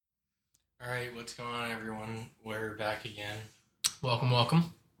All right, what's going on, everyone? We're back again. Welcome,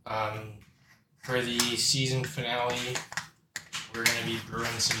 welcome. Um, for the season finale, we're gonna be brewing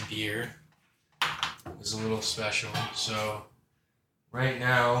some beer. It's a little special. So, right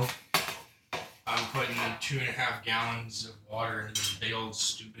now, I'm putting 2.5 gallons of water into this big old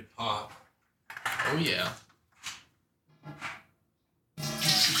stupid pot. Oh yeah.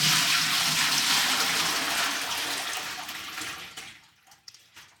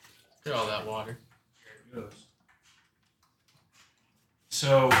 Look at all that water. There it goes.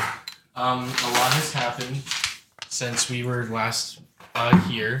 So, a lot has happened since we were last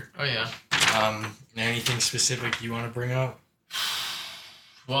here. Oh yeah. Anything specific you want to bring up?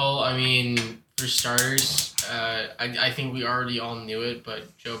 Well, I mean, for starters, I think we already all knew it,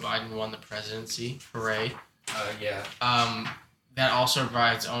 but Joe Biden won the presidency. Hooray. Yeah. That also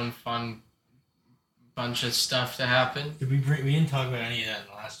brought its own fun bunch of stuff to happen. We didn't talk about any of that in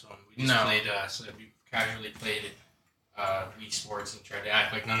the last one. We just No. played, we casually played Wii Sports and tried to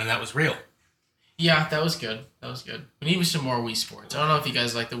act like none of that was real. Yeah, that was good. We need some more Wii Sports. I don't know if you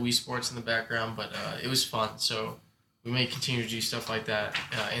guys like the Wii Sports in the background, but it was fun. So we may continue to do stuff like that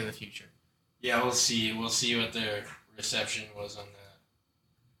in the future. Yeah, we'll see. We'll see what the reception was on that.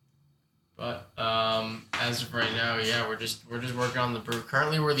 But as of right now, yeah, we're just working on the brew.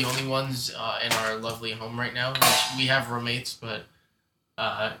 Currently, we're the only ones in our lovely home right now. Which we have roommates, but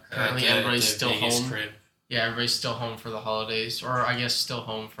currently everybody's the still Vegas home. crib. Yeah, everybody's still home for the holidays, or I guess still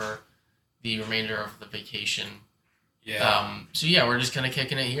home for the remainder of the vacation. Yeah. So yeah, we're just kind of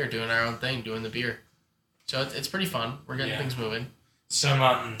kicking it here, doing our own thing, doing the beer. So it's pretty fun. We're getting things moving. Some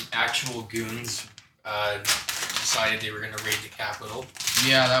actual goons decided they were gonna raid the Capitol.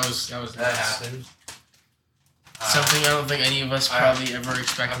 Yeah, that was That happened. Something I don't think any of us probably ever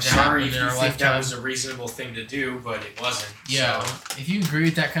expected I'm to sorry happen if in you our think lifetime. that was a reasonable thing to do, but it wasn't. Yeah, So. if you agree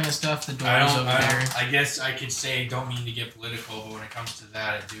with that kind of stuff, the doors over there. I guess I could say, don't mean to get political, but when it comes to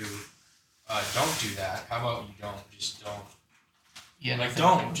that, I do. Don't do that. How about you don't? Just don't.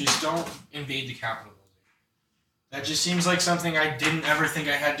 Yeah, Just don't invade the Capitol building. That just seems like something I didn't ever think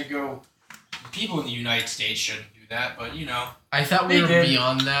I had to go. People in the United States shouldn't do that, but you know. I thought They we were did.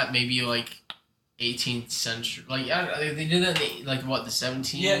 beyond that, maybe like 18th century. Like they did that in like what, the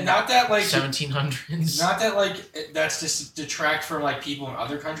 17? Yeah, not that like 1700s. Not that like that's just detract from like people in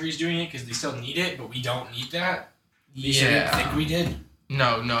other countries doing it because they still need it, but we don't need that. They shouldn't think we did.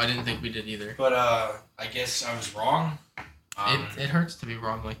 No, I didn't think we did either. But I guess I was wrong. It hurts to be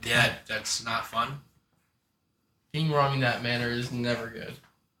wrong like that. Yeah, that's not fun. Being wrong in that manner is never good.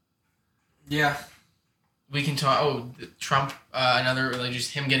 Yeah. We can talk. Oh, Trump. Another like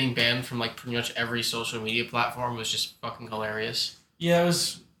just him getting banned from like pretty much every social media platform was just fucking hilarious. Yeah, it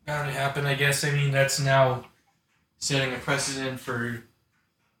was bound to happen. I guess. I mean, that's now setting a precedent for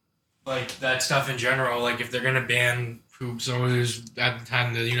like that stuff in general. Like, if they're gonna ban who someone who's at the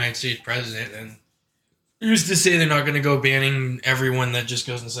time the United States president, and who's to say they're not gonna go banning everyone that just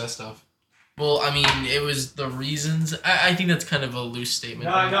goes and says stuff? Well, I mean, it was the reasons. I think that's kind of a loose statement.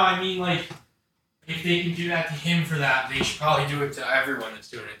 No, I mean, like, if they can do that to him for that, they should probably do it to everyone that's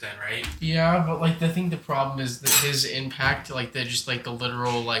doing it then, right? Yeah, but, like, I think the problem is that his impact, like, they're just, like, the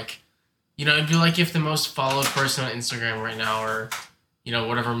literal, like, you know, it'd be like if the most followed person on Instagram right now, or, you know,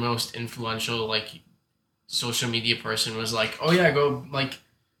 whatever most influential, like, social media person was like, oh, yeah, go, like,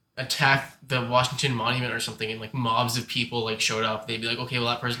 attack the Washington Monument or something, and, like, mobs of people, like, showed up. They'd be like, okay, well,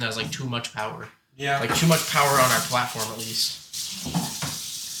 that person has, like, too much power. Yeah. Like, too much power on our platform, at least.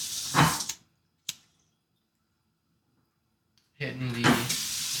 Hitting the... I'm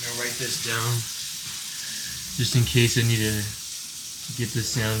gonna write this down just in case I need to get the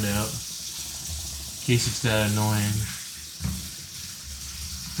sound out. In case it's that annoying.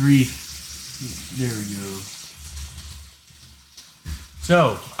 3. There we go.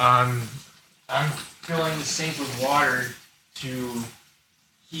 So, I'm filling the sink with water to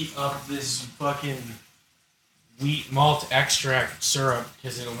heat up this fucking wheat malt extract syrup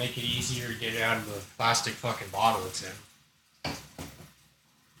because it'll make it easier to get it out of the plastic fucking bottle it's in.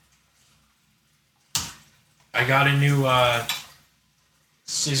 I got a new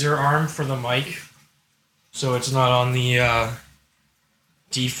scissor arm for the mic, so it's not on the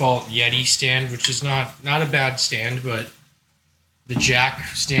default Yeti stand, which is not a bad stand, but the jack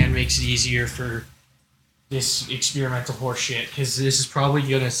stand makes it easier for this experimental horse shit, because this is probably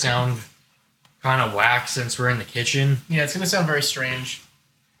going to sound kind of whack since we're in the kitchen. Yeah, it's going to sound very strange.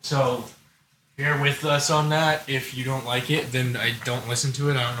 So, bear with us on that. If you don't like it, then I don't listen to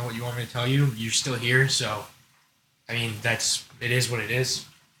it. I don't know what you want me to tell you. You're still here, so... I mean, it is what it is.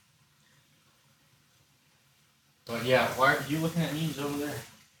 But yeah, why are you looking at memes over there?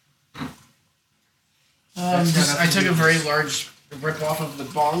 I took a very large rip off of the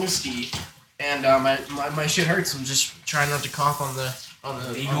Bongsty, and my shit hurts. I'm just trying not to cough on the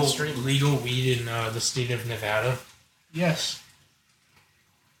stream. Legal weed in the state of Nevada. Yes.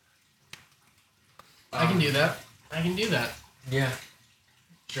 I can do that. Yeah.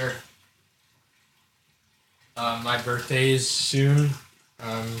 Sure. My birthday is soon.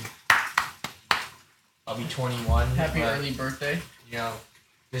 I'll be 21. Happy early birthday. You know,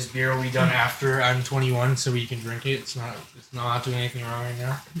 this beer will be done after I'm 21, so we can drink it. It's not doing anything wrong right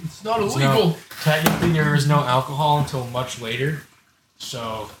now. It's not illegal. Technically, there is no alcohol until much later,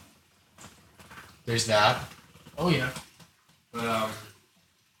 so there's that. Oh yeah. But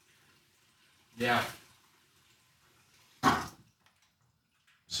yeah.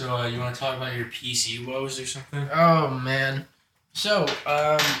 So you want to talk about your PC woes or something? Oh man. So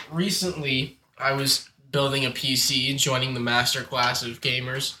recently I was building a PC, joining the master class of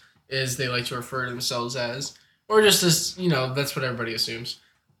gamers, as they like to refer to themselves as, or just as, that's what everybody assumes.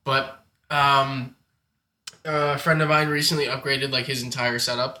 But a friend of mine recently upgraded like his entire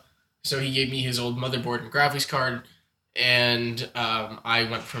setup, so he gave me his old motherboard and graphics card, and I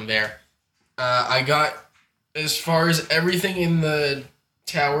went from there. I got as far as everything in the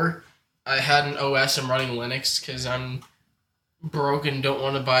tower. I had an OS. I'm running Linux because I'm broke and don't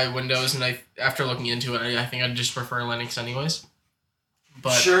want to buy Windows, and after looking into it, I think I'd just prefer Linux anyways.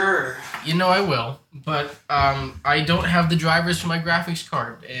 But sure, I will. But I don't have the drivers for my graphics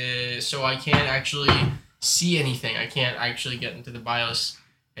card, so I can't actually see anything. I can't actually get into the BIOS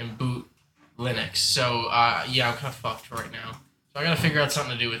and boot Linux. So yeah, I'm kind of fucked right now. So I gotta figure out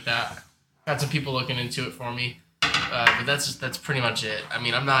something to do with that. Got some people looking into it for me, but that's pretty much it. I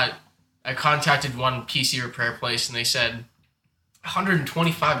mean, I contacted one PC repair place, and they said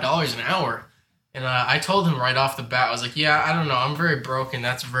 $125 an hour. And I told him right off the bat, I was like, yeah, I don't know. I'm very broke, and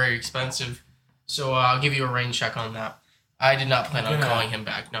that's very expensive. So I'll give you a rain check on that. I did not plan on calling him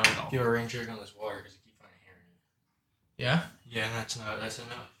back. Not at all. Give a rain check on this water because I keep finding hair in it. Yeah? Yeah, that's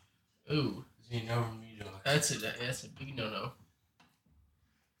enough. Ooh. You know from me, dog. That's a big no-no.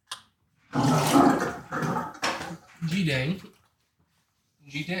 G-dang.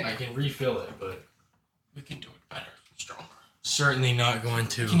 I can refill it, but we can do it better. Stronger. Certainly not going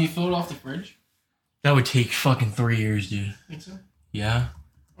to. Can you fill it off the fridge? That would take fucking 3 years, dude. Think so? Yeah.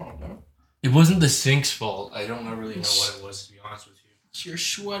 Oh, no. It wasn't the sink's fault. I don't really know what it was, to be honest with you. It's your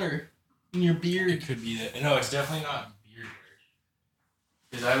sweater and your beard. It could be that. No, it's definitely not beard hair.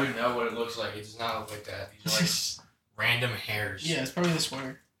 Because I would know what it looks like. It does not look like that. These are like random hairs. Yeah, it's probably the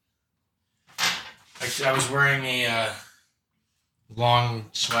sweater. I was wearing a long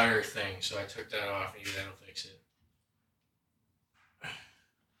sweater thing, so I took that off. Maybe that'll fix it.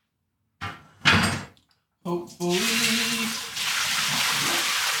 Hopefully.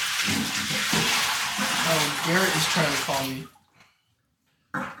 Oh, Garrett is trying to call me.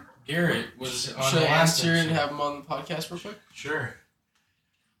 Garrett was on Should the I last answer episode. and have him on the podcast real quick? Sure.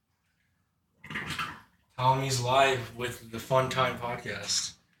 Tommy's live with the Fun Time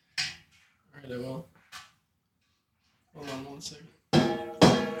podcast. Alright, I will. Hold on 1 second.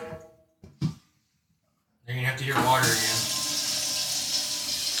 You're gonna have to hear water again.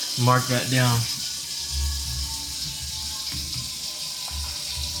 Mark that down.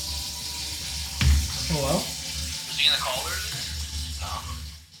 Hello? Was he in the call earlier? No.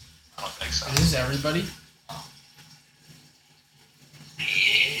 I don't think so. Is this everybody?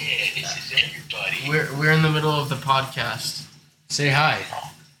 Yeah, this is everybody. We're in the middle of the podcast. Say hi.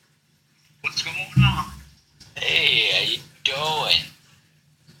 What's going on? Hey, how you doing?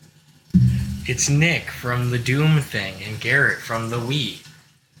 It's Nick from the Doom thing and Garrett from the Wii.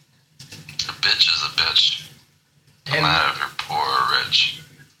 A bitch is a bitch. And- Come out of your poor rich.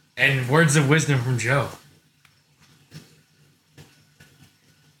 And words of wisdom from Joe.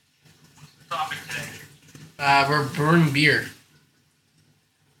 Topic today. We're brewing beer.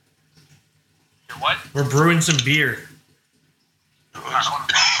 Your what? We're brewing some beer. Brewing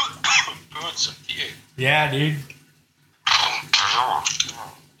some beer. Yeah, dude.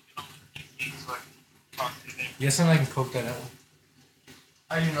 Yes, and I can poke that out.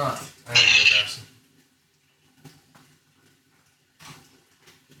 I do not. I don't know,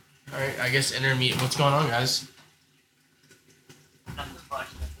 Alright, I guess intermediate. What's going on, guys?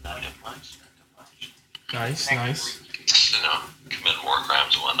 Nice, nice. You know, commit war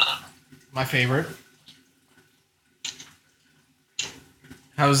crimes and whatnot. My favorite.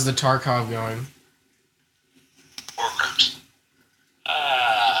 How's the Tarkov going? War crimes.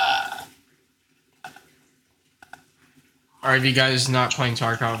 Are you guys not playing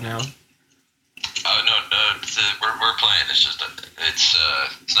Tarkov now? Oh no, we're playing. It's just that it's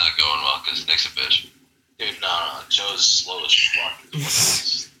not going well because Nick's a bitch. Dude, no. Joe's slow as fuck.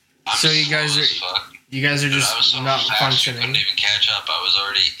 So you guys are Dude, just I was so not fast, you functioning. couldn't even catch up. I was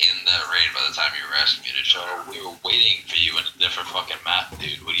already in that raid by the time you were asking me to show. We were waiting for you in a different fucking map,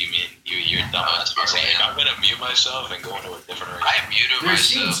 dude. What do you mean? You're dumbass for saying I'm gonna mute myself and go into a different raid. I muted There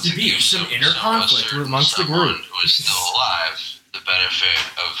myself. seems to be give some inner conflict amongst the someone group. who is still alive the benefit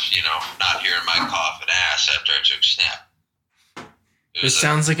of, not hearing my cough and ass after I took snap. This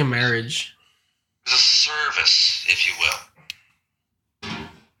sounds like a marriage. It was a service, if you will.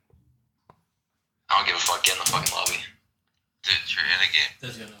 I don't give a fuck. Get in the fucking lobby. Dude, you're in a game.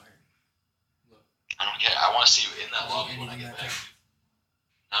 That's gonna hurt. I don't care. I want to see you in that lobby when I get back.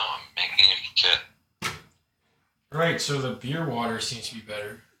 No, I'm making it shit. Right, so the beer water seems to be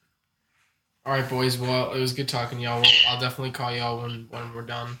better. All right, boys. Well, it was good talking to y'all. I'll definitely call y'all when we're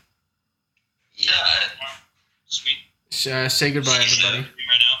done. Yeah. Sweet. Say goodbye, everybody. Right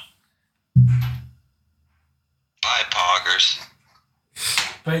now. Bye, poggers.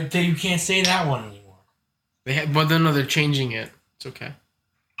 But you can't say that one anymore. But then no, they're changing it. It's okay.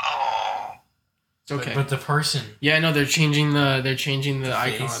 Oh. It's okay. But the person. Yeah, no, they're changing the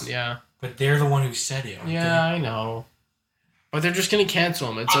icon. face? Yeah. But they're the one who said it. Yeah, I know. But they're just gonna cancel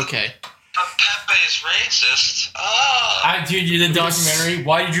them. It's okay. But Pepe is racist. Oh. Dude, you the documentary.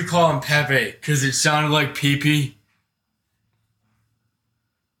 Why did you call him Pepe? Because it sounded like pee-pee.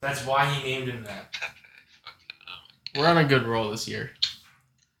 That's why he named him that. We're on a good roll this year.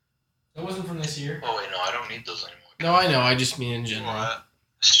 That wasn't from this year. Oh, wait, no, I don't need those anymore. No, I know. I just mean in general. What?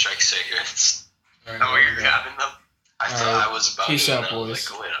 Strike cigarettes. All right, Oh, you're grabbing them? I thought I was about peace to. out, And I was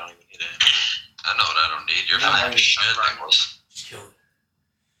boys. like, oh, wait, I don't even need it. I know what I don't need. You're fine. Shit, Nicholas. Just kill it.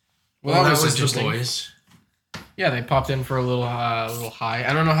 Well, that was the interesting. boys. Yeah, they popped in for a little high.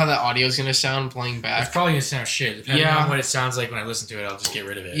 I don't know how that audio is gonna sound playing It's back. probably gonna sound shit. Depending Yeah. on what it sounds like when I listen to it, I'll just get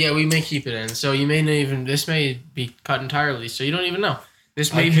rid of it. Yeah, we may keep it in. So you may not even. This may be cut entirely. So you don't even know.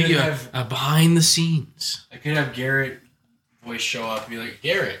 This I may could be have- a behind the scenes. I could have Garrett voice show up and be like,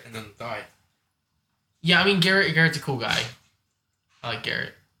 Garrett, and then die. Yeah, I mean Garrett's a cool guy. I like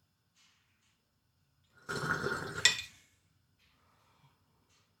Garrett.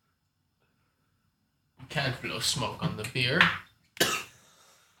 You can't blow smoke on the beer.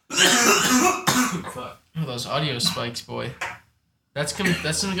 Fuck. Oh, those audio spikes, boy. That's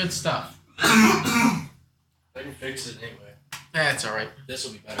some good stuff. I can fix it anyway. That's all right. This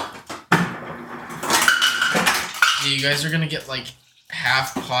will be better. Yeah, you guys are gonna get like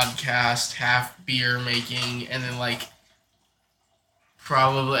half podcast, half beer making, and then like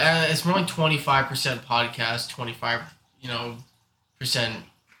probably it's more like 25% podcast, 25%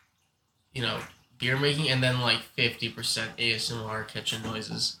 beer making, and then like 50% ASMR kitchen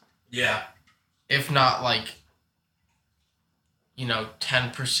noises. Yeah. If not like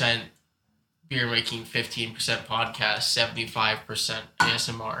 10% beer making, 15% podcast, 75%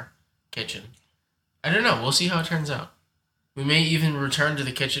 ASMR kitchen. I don't know. We'll see how it turns out. We may even return to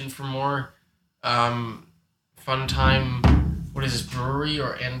the kitchen for more fun time. What is this, brewery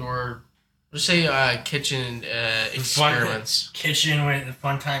or let's say kitchen experiments.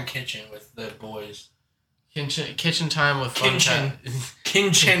 Fun time kitchen with the boys. Kitchen time with fun time.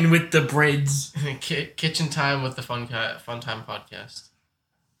 Kitchen with the braids. Kitchen time with the fun time podcast.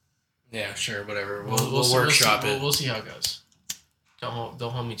 Yeah, sure, whatever. We'll workshop it. We'll see how it goes. Don't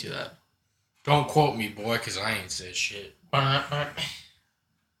hold me to that. Don't quote me, boy, because I ain't said shit. So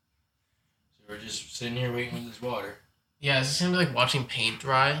we're just sitting here waiting with this water. Yeah, it's gonna be like watching paint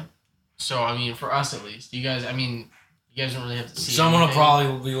dry. So I mean, for us at least, you guys don't really have to see. Someone anything. will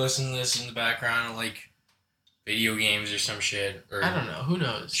probably be listening to this in the background, like video games or some shit. Or I don't know. Who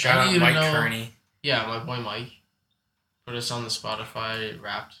knows? Shout I out don't even Mike know. Kearney. Yeah, my boy Mike put us on the Spotify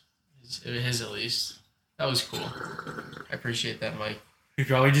Wrapped. His at least. That was cool. I appreciate that, Mike. We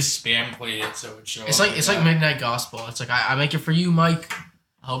probably just spam played it so it would show. It's up like Midnight Gospel. It's like I make it for you, Mike.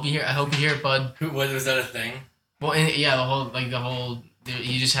 I hope you hear it, bud. Was that a thing? Well, the whole.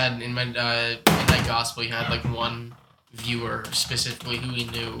 He just had in Midnight Gospel. He had like one viewer specifically who he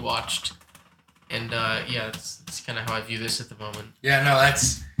knew watched, and it's kind of how I view this at the moment. Yeah, no,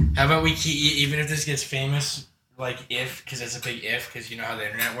 that's. How about we keep, even if this gets famous, like because that's a big if, because you know how the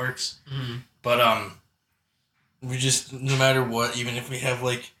internet works. Mm-hmm. But we just, no matter what, even if we have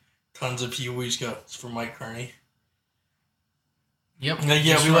like tons of people, we just go, it's for Mike Kearney. Yep. Like,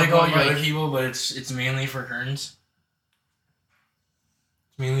 yeah, Just we like for all your Mike. other people, but it's mainly for Kearns.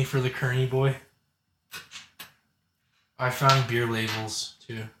 It's mainly for the Kearney boy. I found beer labels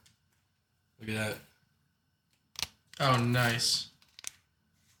too. Look at that. Oh, nice.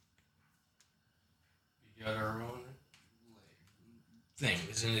 We got our own thing,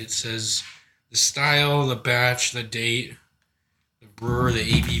 isn't it? It says The style, the batch, the date, the brewer, the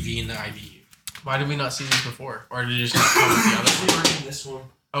ABV, and the IBU. Why did we not see this before? Or did it just not come with the other They were in this one.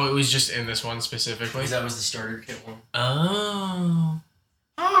 Oh, it was just in this one specifically? Because that was the starter kit one. Oh.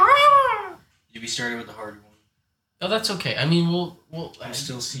 We started with the harder one. Oh, that's okay. I mean, we'll I'm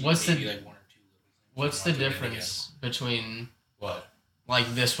still seeing what's maybe the like one or two little things. what's the difference between what? Like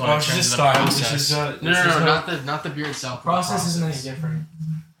this one Oh, in it's terms just of the style. process? This is, No, not the beer itself. Process isn't any different.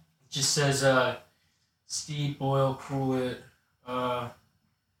 It just says steep, boil, cool it.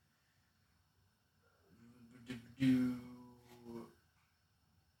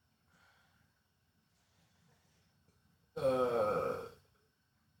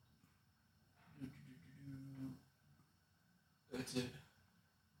 That's it.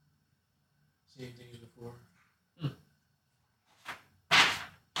 Same thing as before. I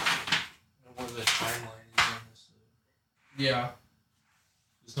don't know where the timeline is on this. Yeah.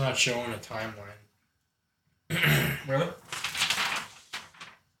 It's not showing a timeline. Really?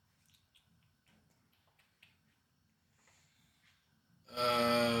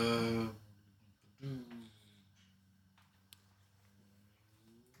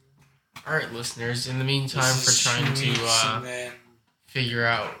 All right, listeners. In the meantime, for trying to figure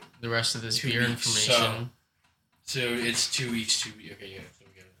out the rest of this beer information. So it's 2 weeks. 2 weeks. Okay, yeah. So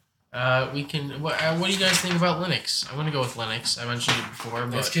we got it. We can. What do you guys think about Linux? I'm gonna go with Linux. I mentioned it before,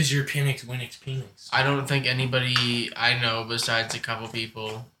 but That's because you're Linux. I don't think anybody I know besides a couple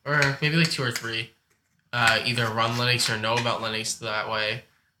people, or maybe like 2 or 3, either run Linux or know about Linux that way.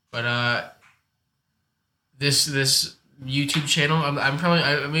 But this YouTube channel,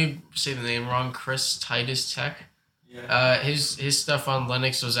 I may say the name wrong. Chris Titus Tech. Yeah. His stuff on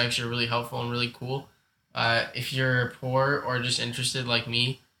Linux was actually really helpful and really cool. If you're poor or just interested like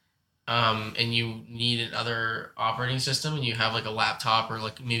me, and you need another operating system and you have like a laptop or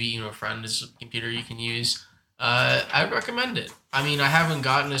like maybe even a friend's computer you can use, I would recommend it. I mean, I haven't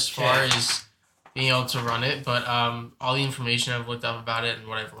gotten as far as being able to run it, but all the information I've looked up about it and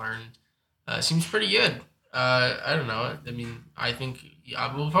what I've learned seems pretty good. I don't know. I mean, I think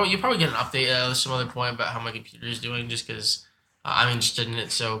you'll probably get an update at some other point about how my computer is doing, just because I'm interested in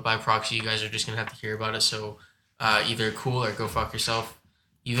it. So by proxy, you guys are just gonna have to hear about it. So either cool or go fuck yourself,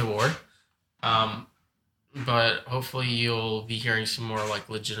 either or. But hopefully you'll be hearing some more like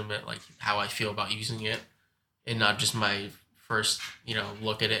legitimate, like how I feel about using it, and not just my first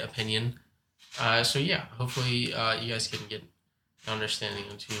look at it opinion. So yeah, hopefully you guys can get an understanding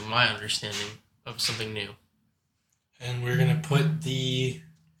into my understanding of something new. And we're gonna put the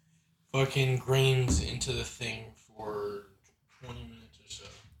fucking grains into the thing for 20 minutes or so.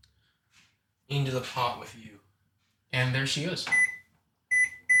 Into the pot with you. And there she goes.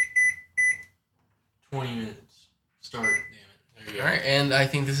 20 minutes. Start. Damn it. There you go. All right, and I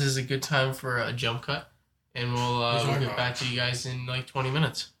think this is a good time for a jump cut, and we'll get back to you guys in like 20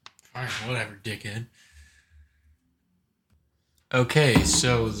 minutes. Fine, whatever, dickhead. Okay,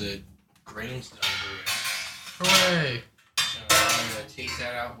 so the grain's done. Hooray! So I'm gonna take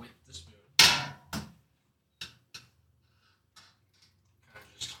that out with the spoon. Kind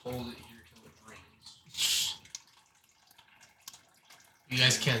of just hold it here till it drains. You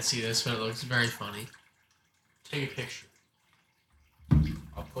guys can't see this, but it looks very funny. Take a picture.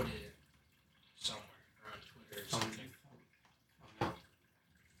 I'll put it somewhere on Twitter or something.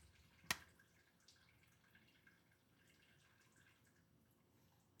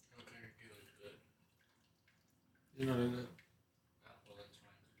 You're not in it. Oh, well, that's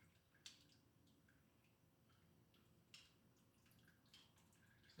fine.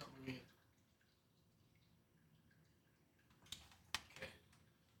 It's not moving it. Okay.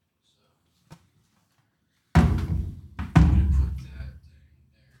 So, I'm going to put that thing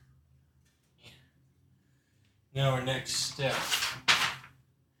there. Yeah. Now our next step.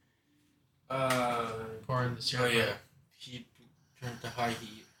 Pour in the syrup. Oh, yeah. Heat, turn it to high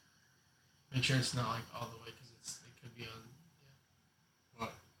heat. Make sure it's not like all the way, because it could be on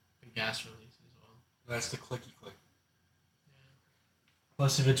What? the gas release as well. That's the clicky click. Yeah.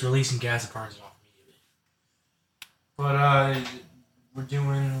 Plus, if it's releasing gas, it burns it off immediately. But we're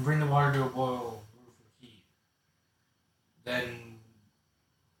doing bring the water to a boil, brew for heat. Then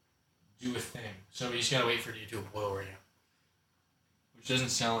do a thing. So we just gotta wait for it to do a boil right now. Which doesn't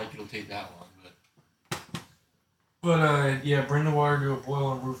sound like it'll take that long, but. But yeah, bring the water to a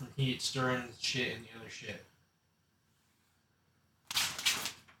boil and brew from heat, stir in the shit and the other shit.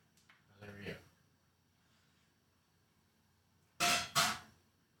 There we go.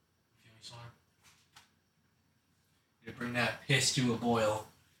 Feel me, son? You bring that piss to a boil,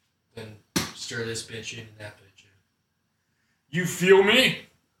 then stir this bitch in and that bitch in. You feel me?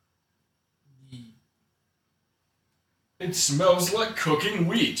 It smells like cooking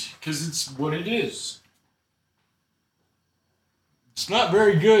wheat, because it's what it is. It's not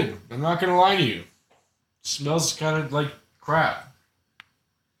very good. I'm not going to lie to you. It smells kind of like crap.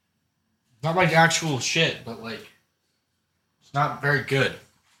 Not like actual shit, but like, it's not very good.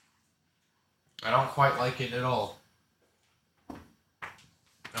 I don't quite like it at all. I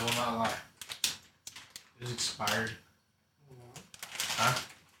will not lie. It is expired. Huh?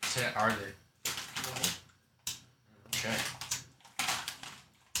 Are they? Okay.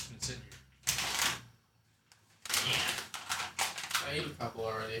 It's in here. Yeah. I ate a couple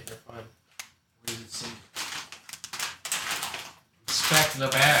already. They're fine. Where does it say? Inspect the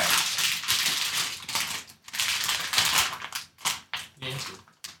bag. Answer.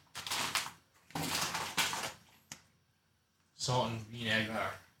 Salt and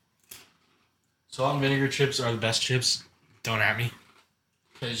vinegar. Salt and vinegar chips are the best chips. Don't at me.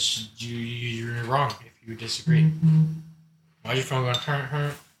 Because you're wrong if you disagree. Why's your phone going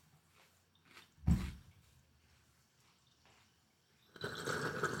hurt?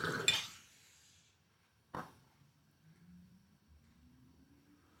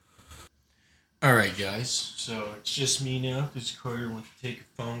 Alright guys, so it's just me now because Carter wants to take a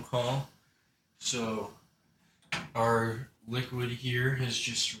phone call. So our liquid here has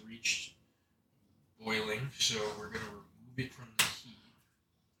just reached boiling, so we're going to remove it from the heat.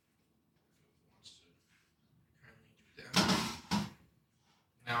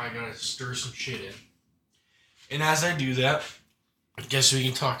 Now I gotta stir some shit in. And as I do that, I guess we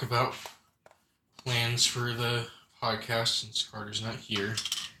can talk about plans for the podcast since Carter's not here.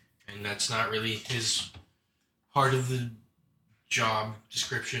 And that's not really his part of the job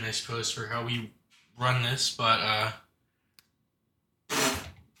description, I suppose, for how we run this. But, let me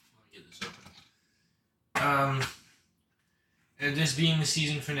get this open. And this being the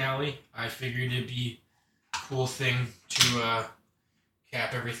season finale, I figured it'd be a cool thing to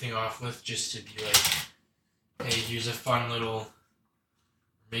cap everything off with, just to be like, hey, here's a fun little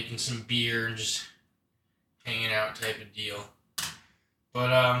making some beer and just hanging out type of deal.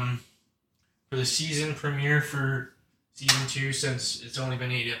 But for the season premiere for season 2, since it's only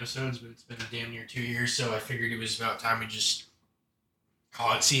been 8 episodes, but it's been damn near 2 years, so I figured it was about time we just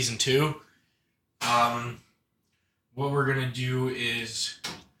call it season 2. What we're gonna do is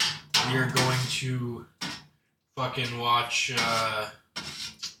we are going to fucking watch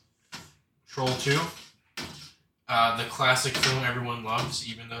Troll 2, the classic film everyone loves,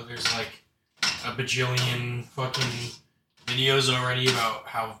 even though there's like a bajillion fucking videos already about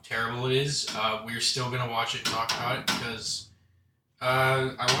how terrible it is. We're still gonna watch it and talk about it because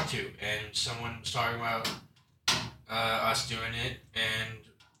I want to, and someone was talking about us doing it, and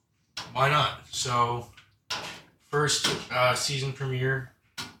why not? So first season premiere,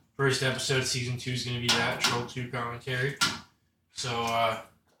 first episode, season 2 is gonna be that Troll 2 commentary. So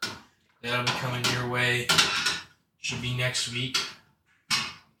that'll be coming your way. Should be next week.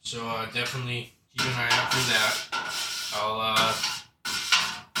 So definitely keep an eye out for that. I'll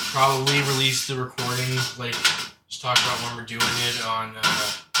probably release the recording, like, just talk about when we're doing it on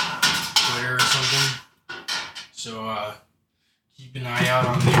Twitter or something. So keep an eye out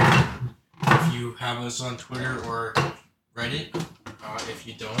on there if you have us on Twitter or Reddit. If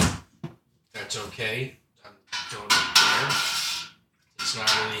you don't, that's okay. I don't really care. It's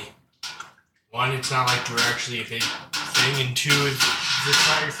not really... One, it's not like we're actually a big thing, and 2, if it's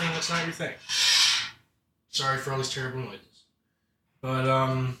not your thing, it's not your thing. Sorry for all these terrible noises. But,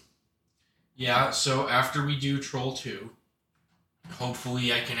 yeah, so after we do Troll 2,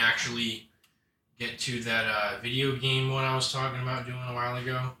 hopefully I can actually get to that video game one I was talking about doing a while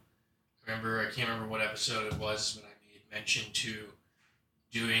ago. I can't remember what episode it was, but I made mention to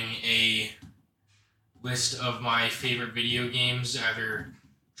doing a list of my favorite video games, either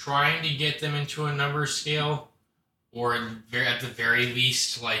trying to get them into a number scale, or at the very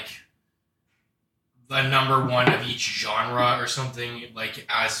least, like, the number 1 of each genre or something, like,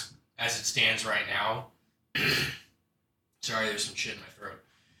 as it stands right now. Sorry, there's some shit in my throat.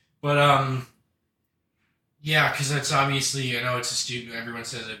 But, yeah, because that's obviously, I know it's a stupid, everyone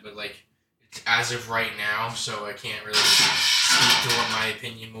says it, but, like, it's as of right now, so I can't really speak to what my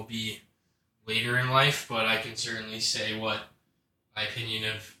opinion will be later in life, but I can certainly say what my opinion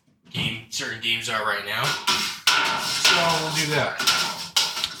of certain games are right now. So we'll do that.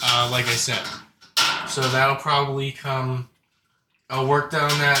 Like I said. So that'll probably come... I'll work down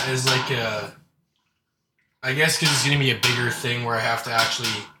that as like a... I guess because it's going to be a bigger thing where I have to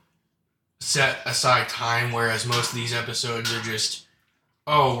actually set aside time, whereas most of these episodes are just,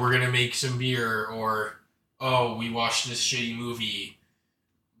 oh, we're going to make some beer, or, oh, we watched this shitty movie.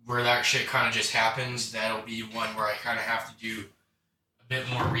 where that shit kind of just happens, that'll be one where I kind of have to do a bit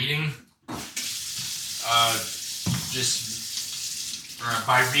more reading.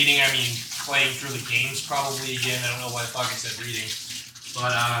 By reading, I mean playing through the games probably again. I don't know why the fuck I said reading.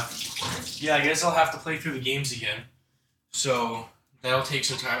 But, yeah, I guess I'll have to play through the games again. So, that'll take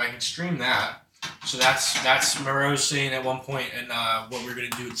some time. I can stream that. So that's Moreau was saying at one point, and what we're going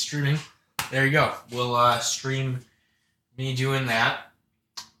to do with streaming. There you go. We'll stream me doing that.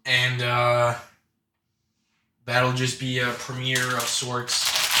 And that'll just be a premiere of sorts,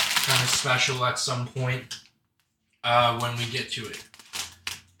 kind of special at some point when we get to it.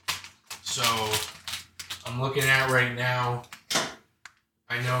 So, I'm looking at right now.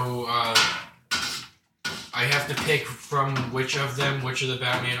 I know I have to pick from which of the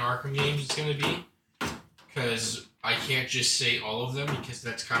Batman Arkham games it's going to be. Because I can't just say all of them, because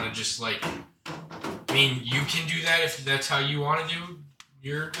that's kind of just like... I mean, you can do that if that's how you want to do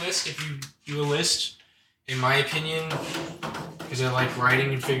your list, if you do a list. In my opinion, because I like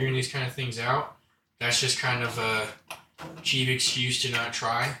writing and figuring these kind of things out, that's just kind of a cheap excuse to not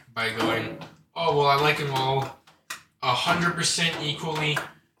try by going, oh, well, I like them all 100% equally,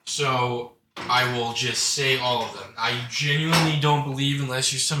 so I will just say all of them. I genuinely don't believe,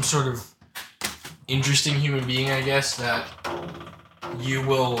 unless you're some sort of interesting human being, I guess, that you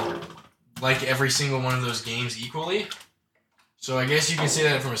will like every single one of those games equally. So I guess you can say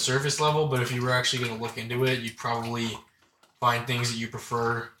that from a surface level, but if you were actually going to look into it, you'd probably find things that you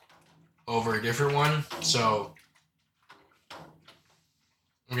prefer over a different one. So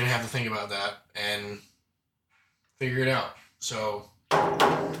I'm going to have to think about that and figure it out. So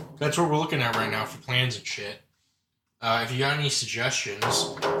that's what we're looking at right now for plans and shit. If you got any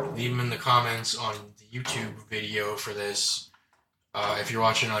suggestions, leave them in the comments on the YouTube video for this. If you're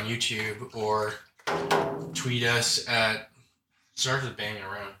watching on YouTube, or tweet us at... Sorry for the banging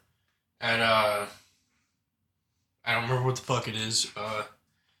around. I don't remember what the fuck it is.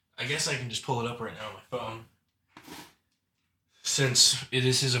 I guess I can just pull it up right now on my phone. Since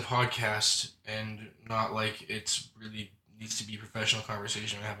this is a podcast and not like it's really needs to be professional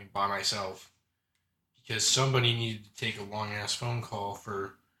conversation I'm having by myself. Because somebody needed to take a long ass phone call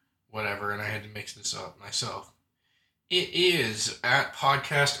for whatever, and I had to mix this up myself. It is at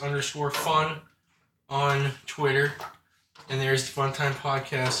podcast_fun on Twitter. And there's the Funtime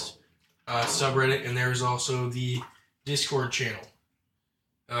Podcast subreddit, and there's also the Discord channel,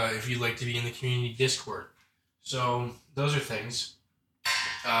 if you'd like to be in the community Discord. So, those are things.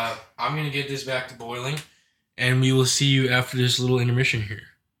 I'm going to get this back to boiling, and we will see you after this little intermission here.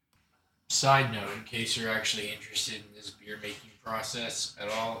 Side note, in case you're actually interested in this beer making process at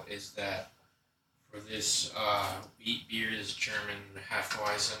all, is that for this wheat beer, this German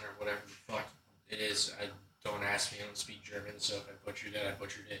Hefeweizen, or whatever the fuck it is, don't ask me, I don't speak German, so if I butchered that, I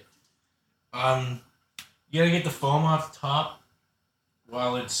butchered it. You gotta get the foam off the top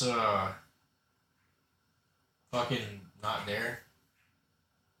while it's fucking not there.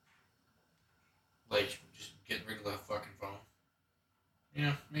 Like, just get rid of the fucking foam. You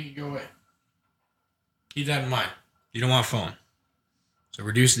know, make it go away. Keep that in mind. You don't want foam. So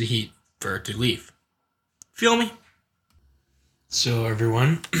reduce the heat for it to leave. Feel me? So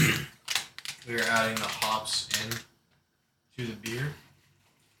everyone... We are adding the hops in to the beer.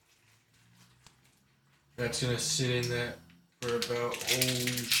 That's going to sit in that for about, oh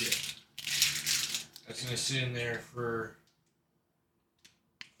shit. That's going to sit in there for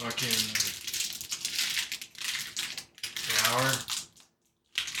fucking an hour.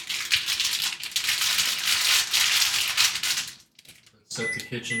 Let's set the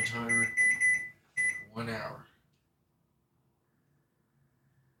kitchen timer for 1 hour.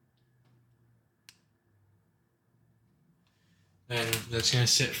 And that's going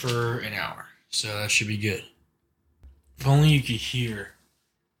to sit for an hour. So that should be good. If only you could hear.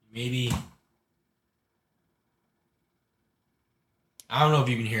 Maybe... I don't know if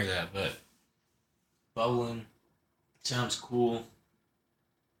you can hear that, but... Bubbling. Sounds cool.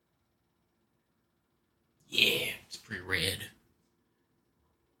 Yeah, it's pretty red.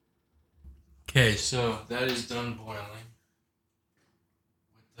 Okay, so that is done boiling.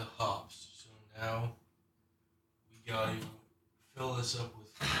 With the hops. So now... we gotta... fill this up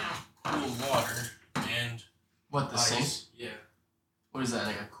with cool water and What, the ice. sink? Yeah. What is that,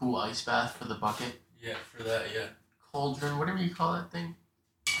 like a cool ice bath for the bucket? Yeah, for that, yeah. Cauldron, whatever you call that thing?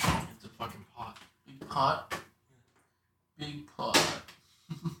 It's a fucking pot. Big pot? Big pot.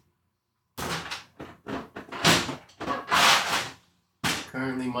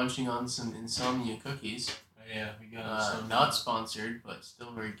 Currently munching on some insomnia cookies. Oh, yeah, we got some. Not sponsored, but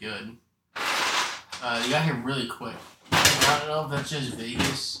still very good. You got here really quick. I don't know if that's just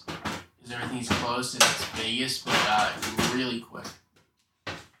Vegas, because everything's close and it's Vegas, but really quick.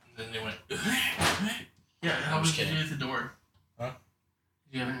 And then they went. Yeah, how was you at the door? Huh?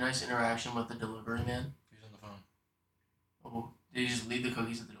 Did you have a nice interaction with the delivery man? He was on the phone. Oh, did you just leave the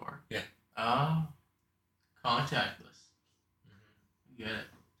cookies at the door? Yeah. Oh, contactless. Get it.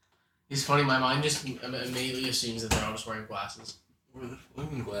 It's funny, my mind just immediately assumes that they're all just wearing glasses. What do you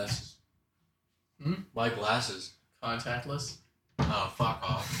mean glasses? Why glasses? Contactless? Oh, fuck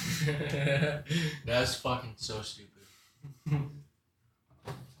off. That's fucking so stupid. I'm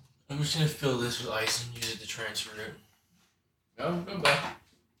just gonna fill this with ice and use it to transfer it. Go back.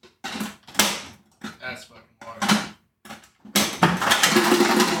 That's fucking water.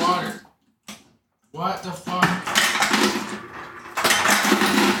 Water. What the fuck?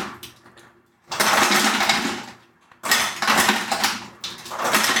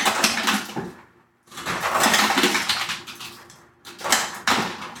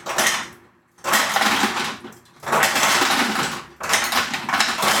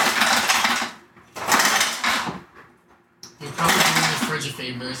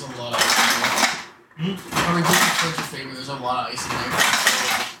 There's a lot of ice in there. Probably doing the fridge a favor, there's a lot of ice in there.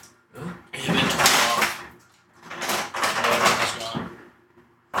 Really? It had been turned off. Water was gone.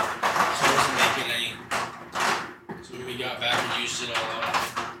 So it wasn't making any. So when we got back, we used it all up.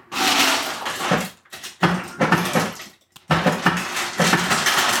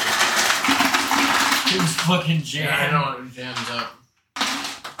 It was fucking jammed. Yeah, I know it jams up.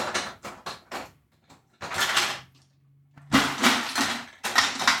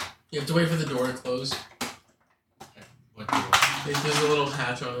 You have to wait for the door to close. What door? There's a little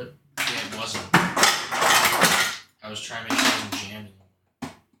hatch on it. Yeah, it wasn't. I was trying to make sure it wasn't jamming.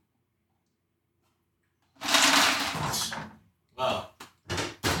 Well,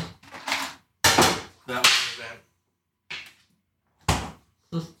 that was an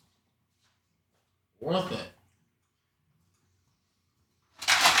event. Worth it.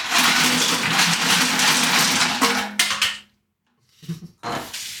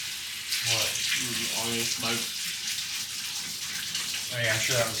 Like, oh yeah, I'm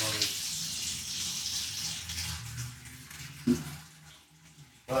sure that was on it.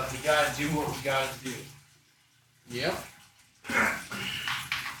 But we gotta do what we gotta do. yep.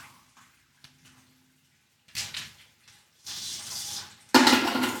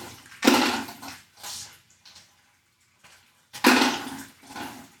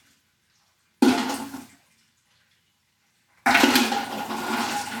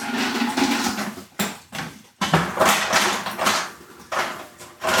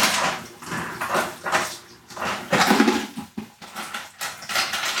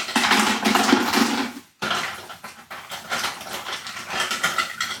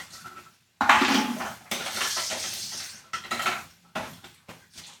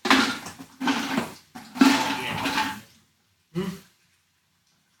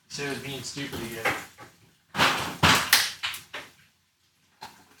 So it was being stupid again. Can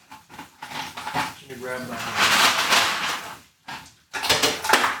you grab that?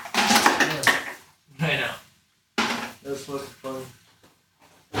 I know. That's fucking funny.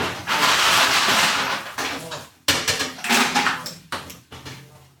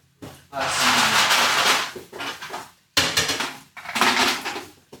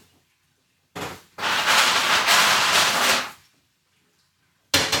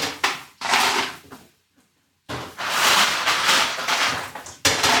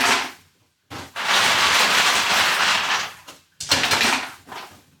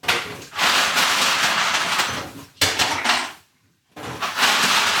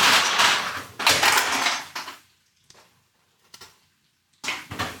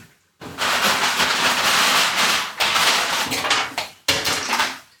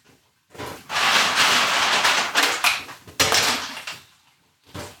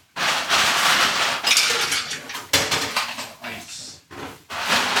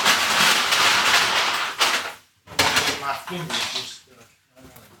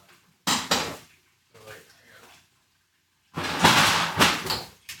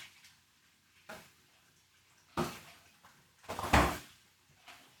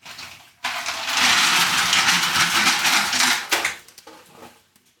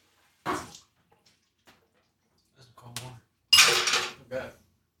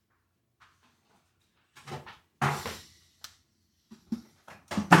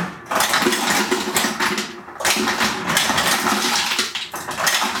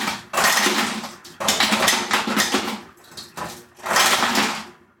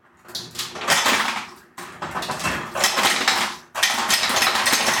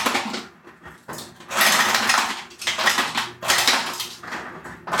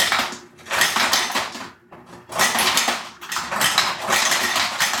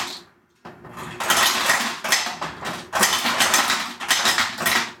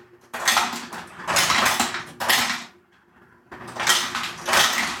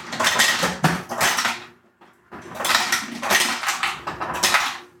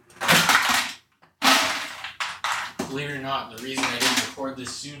 out. The reason I didn't record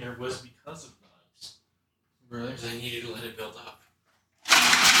this sooner was because of the ice. Really? Because I needed to let it build up.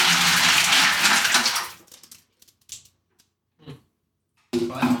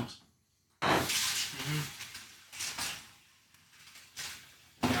 Wow.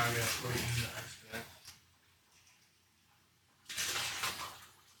 Now I gotta throw it in the ice bag.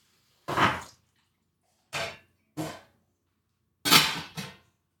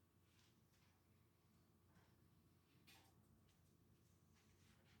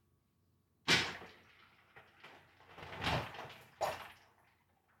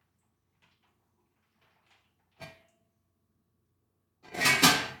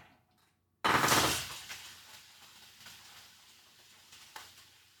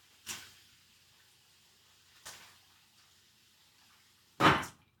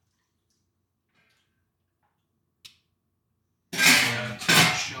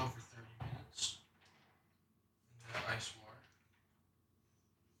 Chill for 30 minutes. And then ice water.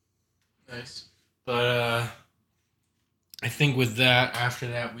 Nice. But I think with that, after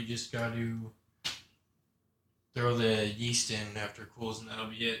that, we just got to throw the yeast in after it cools, and that'll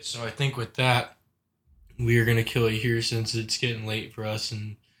be it. So I think with that, we are gonna kill it here since it's getting late for us,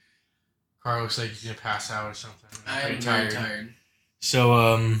 and Carl looks like he's gonna pass out or something. I'm very tired.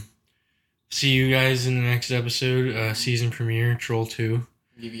 So see you guys in the next episode, season premiere, Troll 2.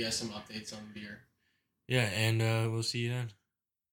 Give you guys some updates on the beer. Yeah, and we'll see you then.